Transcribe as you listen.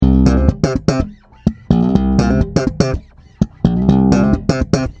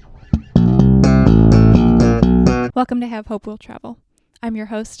Welcome to Have Hope Will Travel. I'm your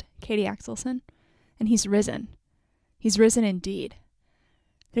host, Katie Axelson, and he's risen. He's risen indeed.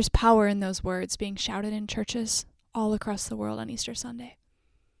 There's power in those words being shouted in churches all across the world on Easter Sunday.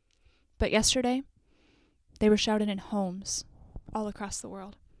 But yesterday, they were shouted in homes all across the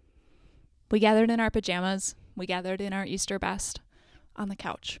world. We gathered in our pajamas, we gathered in our Easter best on the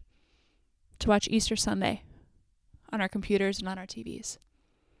couch to watch Easter Sunday on our computers and on our TVs.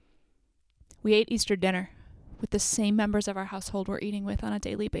 We ate Easter dinner with the same members of our household we're eating with on a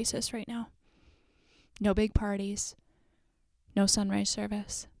daily basis right now. No big parties, no sunrise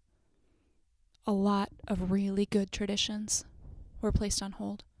service. A lot of really good traditions were placed on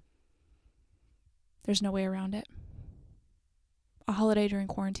hold. There's no way around it. A holiday during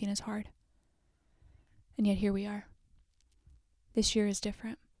quarantine is hard. And yet here we are. This year is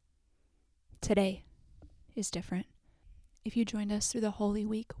different. Today is different. If you joined us through the Holy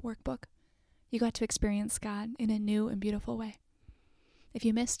Week workbook, you got to experience God in a new and beautiful way. If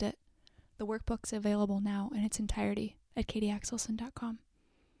you missed it, the workbook's available now in its entirety at katieaxelson.com.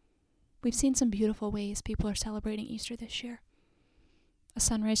 We've seen some beautiful ways people are celebrating Easter this year. A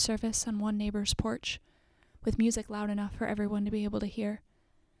sunrise service on one neighbor's porch with music loud enough for everyone to be able to hear,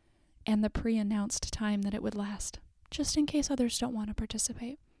 and the pre-announced time that it would last, just in case others don't want to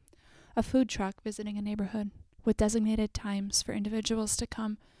participate. A food truck visiting a neighborhood with designated times for individuals to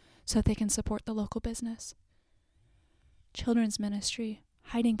come so that they can support the local business. Children's ministry,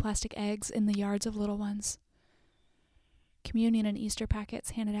 hiding plastic eggs in the yards of little ones. Communion and Easter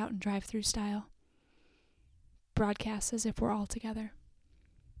packets handed out in drive-through style. Broadcasts as if we're all together.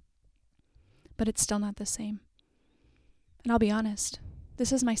 But it's still not the same. And I'll be honest,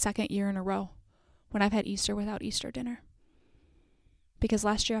 this is my second year in a row when I've had Easter without Easter dinner. Because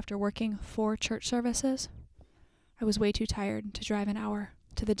last year, after working 4 church services, I was way too tired to drive an hour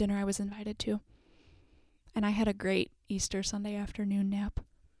to the dinner I was invited to. And I had a great Easter Sunday afternoon nap.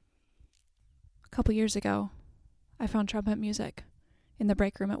 A couple years ago, I found trumpet music in the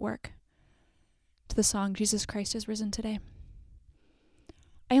break room at work to the song Jesus Christ is Risen Today.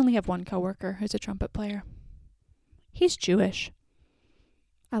 I only have one coworker who's a trumpet player. He's Jewish.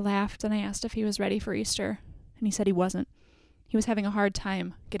 I laughed and I asked if he was ready for Easter, and he said he wasn't. He was having a hard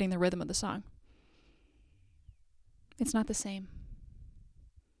time getting the rhythm of the song. It's not the same.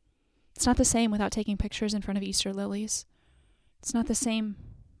 It's not the same without taking pictures in front of Easter lilies. It's not the same.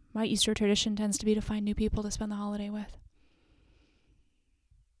 My Easter tradition tends to be to find new people to spend the holiday with.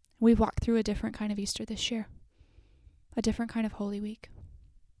 We've walked through a different kind of Easter this year, a different kind of Holy Week.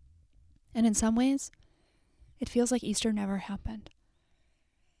 And in some ways, it feels like Easter never happened.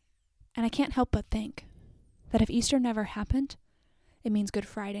 And I can't help but think that if Easter never happened, it means Good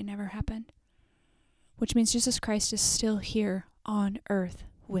Friday never happened, which means Jesus Christ is still here on earth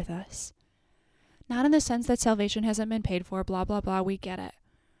with us. Not in the sense that salvation hasn't been paid for, blah, blah, blah, we get it.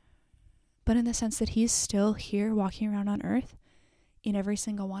 But in the sense that he's still here walking around on earth in every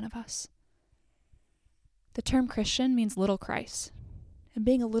single one of us. The term Christian means little Christ. And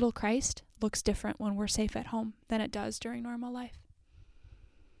being a little Christ looks different when we're safe at home than it does during normal life.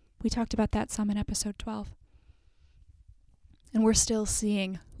 We talked about that some in episode 12. And we're still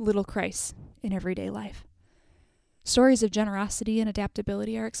seeing little Christ in everyday life. Stories of generosity and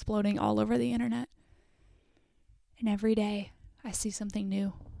adaptability are exploding all over the internet. And every day, I see something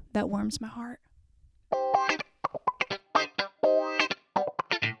new that warms my heart.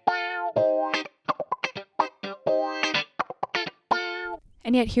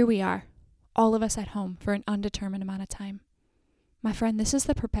 And yet here we are, all of us at home for an undetermined amount of time. My friend, this is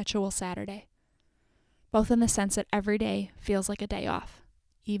the perpetual Saturday, both in the sense that every day feels like a day off,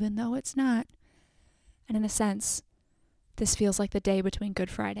 even though it's not, and in a sense, this feels like the day between Good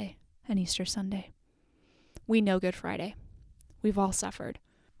Friday and Easter Sunday. We know Good Friday. We've all suffered.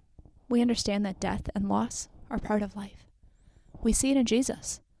 We understand that death and loss are part of life. We see it in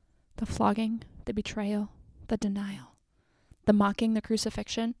Jesus. The flogging, the betrayal, the denial, the mocking, the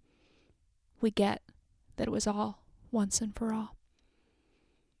crucifixion. We get that it was all once and for all.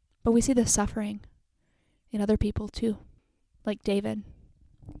 But we see the suffering in other people too. Like David.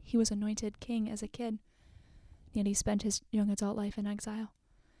 He was anointed king as a kid, and he spent his young adult life in exile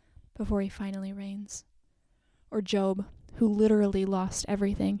before he finally reigns. Or Job, who literally lost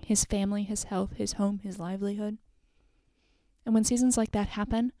everything, his family, his health, his home, his livelihood. And when seasons like that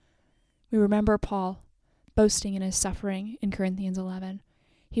happen, we remember Paul boasting in his suffering in Corinthians 11.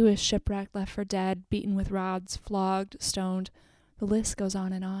 He was shipwrecked, left for dead, beaten with rods, flogged, stoned. The list goes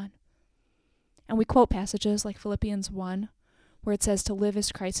on. And we quote passages like Philippians 1, where it says to live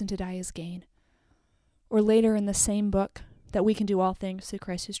is Christ and to die is gain. Or later in the same book, that we can do all things through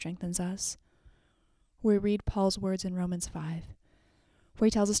Christ who strengthens us. we read Paul's words in Romans 5, where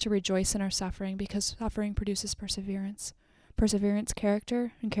he tells us to rejoice in our suffering because suffering produces perseverance. Perseverance,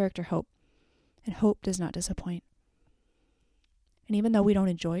 character, and character, hope. And hope does not disappoint. And even though we don't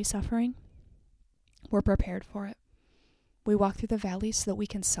enjoy suffering, we're prepared for it. We walk through the valleys so that we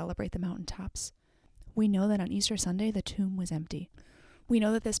can celebrate the mountaintops. We know that on Easter Sunday, the tomb was empty. We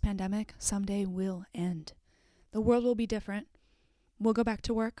know that this pandemic someday will end. The world will be different. We'll go back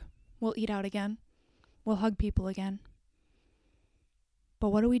to work. We'll eat out again. We'll hug people again. But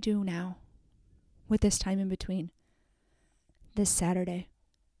what do we do now with this time in between? This Saturday.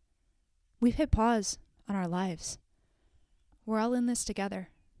 We've hit pause on our lives. We're all in this together.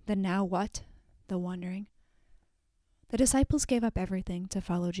 The now what? The wondering. The disciples gave up everything to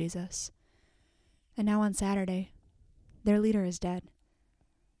follow Jesus. And now on Saturday, their leader is dead.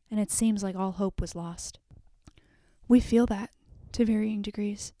 And it seems like all hope was lost. We feel that to varying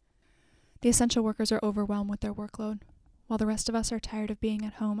degrees. The essential workers are overwhelmed with their workload, while the rest of us are tired of being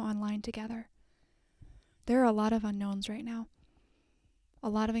at home online together. There are a lot of unknowns right now. A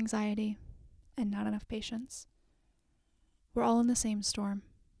lot of anxiety and not enough patience. We're all in the same storm,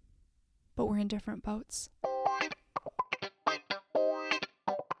 but we're in different boats.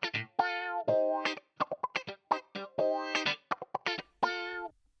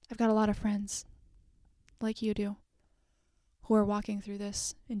 I've got a lot of friends, like you do, who are walking through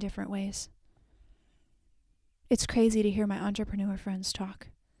this in different ways. It's crazy to hear my entrepreneur friends talk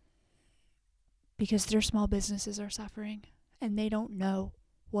because their small businesses are suffering and they don't know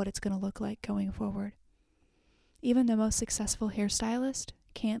what it's going to look like going forward. Even the most successful hairstylist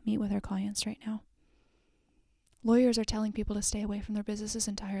can't meet with her clients right now. Lawyers are telling people to stay away from their businesses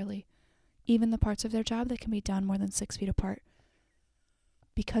entirely, even the parts of their job that can be done more than 6 feet apart.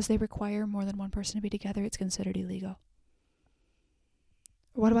 Because they require more than one person to be together, it's considered illegal.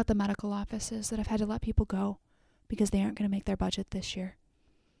 Or what about the medical offices that have had to let people go because they aren't going to make their budget this year?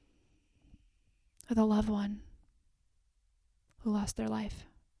 Or the loved one who lost their life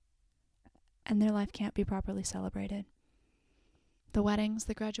and their life can't be properly celebrated. The weddings,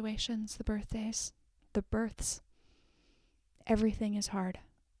 the graduations, the birthdays, the births. Everything is hard.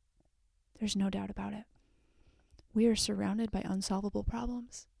 There's no doubt about it. We are surrounded by unsolvable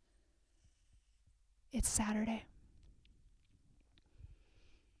problems. It's Saturday.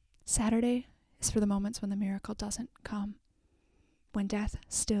 Saturday is for the moments when the miracle doesn't come, when death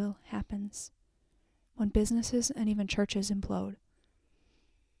still happens, when businesses and even churches implode,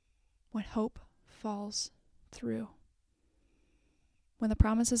 when hope falls through, when the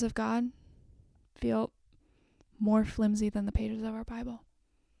promises of God feel more flimsy than the pages of our Bible.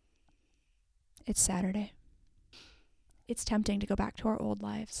 It's Saturday. It's tempting to go back to our old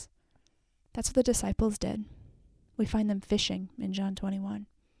lives. That's what the disciples did. We find them fishing in John 21.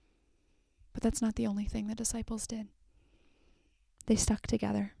 But that's not the only thing the disciples did. They stuck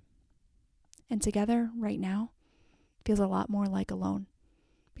together. And together, right now, feels a lot more like alone.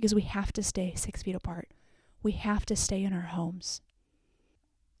 Because we have to stay 6 feet apart. We have to stay in our homes.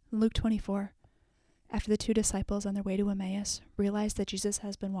 In Luke 24, after the 2 disciples on their way to Emmaus realized that Jesus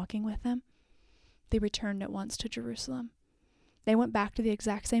has been walking with them, they returned at once to Jerusalem. They went back to the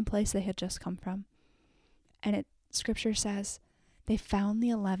exact same place they had just come from. And Scripture says, they found the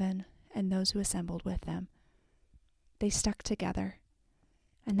 11 and those who assembled with them. They stuck together.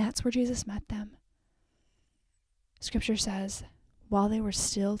 And that's where Jesus met them. Scripture says, while they were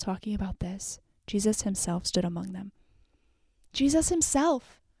still talking about this, Jesus himself stood among them. Jesus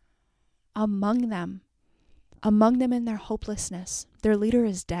himself among them in their hopelessness. Their leader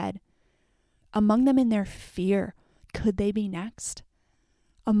is dead. Among them in their fear. Could they be next?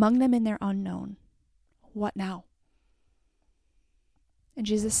 Among them in their unknown. What now? And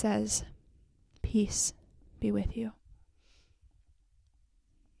Jesus says, peace be with you.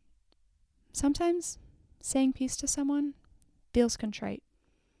 Sometimes saying peace to someone feels contrite.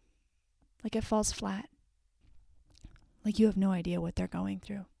 Like it falls flat. Like you have no idea what they're going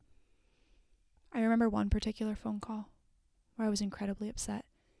through. I remember one particular phone call where I was incredibly upset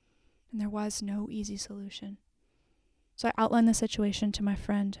and there was no easy solution. So I outlined the situation to my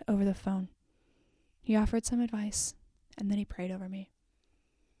friend over the phone. He offered some advice, and then he prayed over me.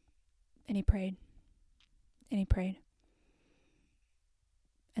 And he prayed. And he prayed.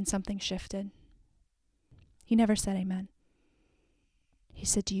 And something shifted. He never said amen. He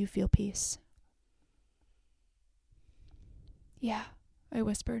said, do you feel peace? Yeah, I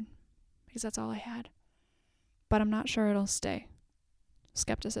whispered, because that's all I had. But I'm not sure it'll stay.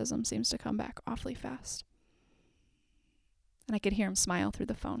 Skepticism seems to come back awfully fast. And I could hear him smile through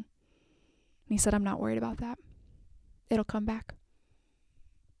the phone. And he said, I'm not worried about that. It'll come back.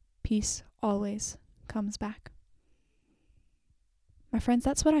 Peace always comes back. My friends,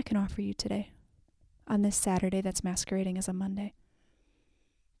 that's what I can offer you today, on this Saturday that's masquerading as a Monday.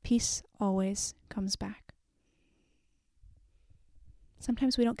 Peace always comes back.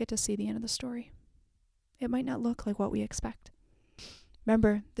 Sometimes we don't get to see the end of the story. It might not look like what we expect.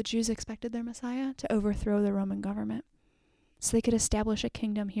 Remember, the Jews expected their Messiah to overthrow the Roman government so they could establish a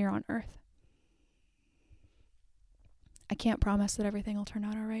kingdom here on earth. I can't promise that everything will turn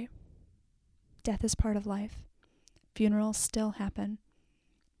out all right. Death is part of life. Funerals still happen.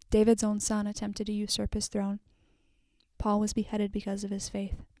 David's own son attempted to usurp his throne. Paul was beheaded because of his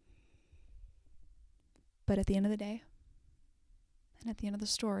faith. But at the end of the day, and at the end of the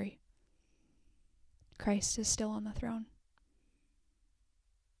story, Christ is still on the throne.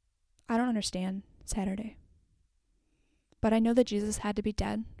 I don't understand Saturday, but I know that Jesus had to be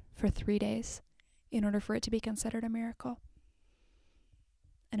dead for 3 days in order for it to be considered a miracle.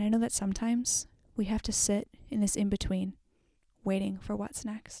 And I know that sometimes we have to sit in this in-between, waiting for what's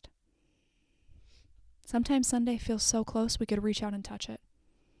next. Sometimes Sunday feels so close we could reach out and touch it.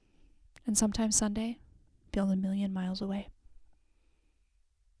 And sometimes Sunday feels a million miles away.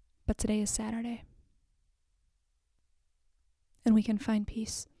 But today is Saturday. And we can find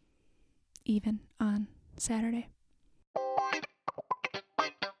peace even on Saturday.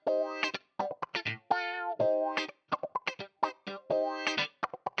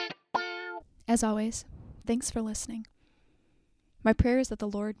 As always, thanks for listening. My prayer is that the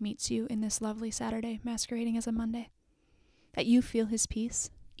Lord meets you in this lovely Saturday masquerading as a Monday, that you feel His peace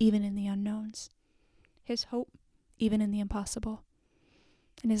even in the unknowns, His hope even in the impossible,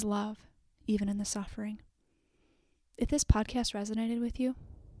 and His love even in the suffering. If this podcast resonated with you,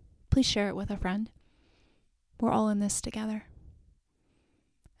 please share it with a friend. We're all in this together.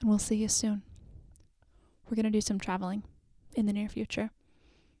 And we'll see you soon. We're going to do some traveling in the near future.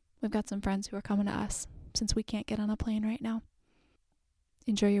 We've got some friends who are coming to us since we can't get on a plane right now.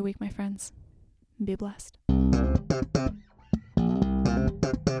 Enjoy your week, my friends, and be blessed.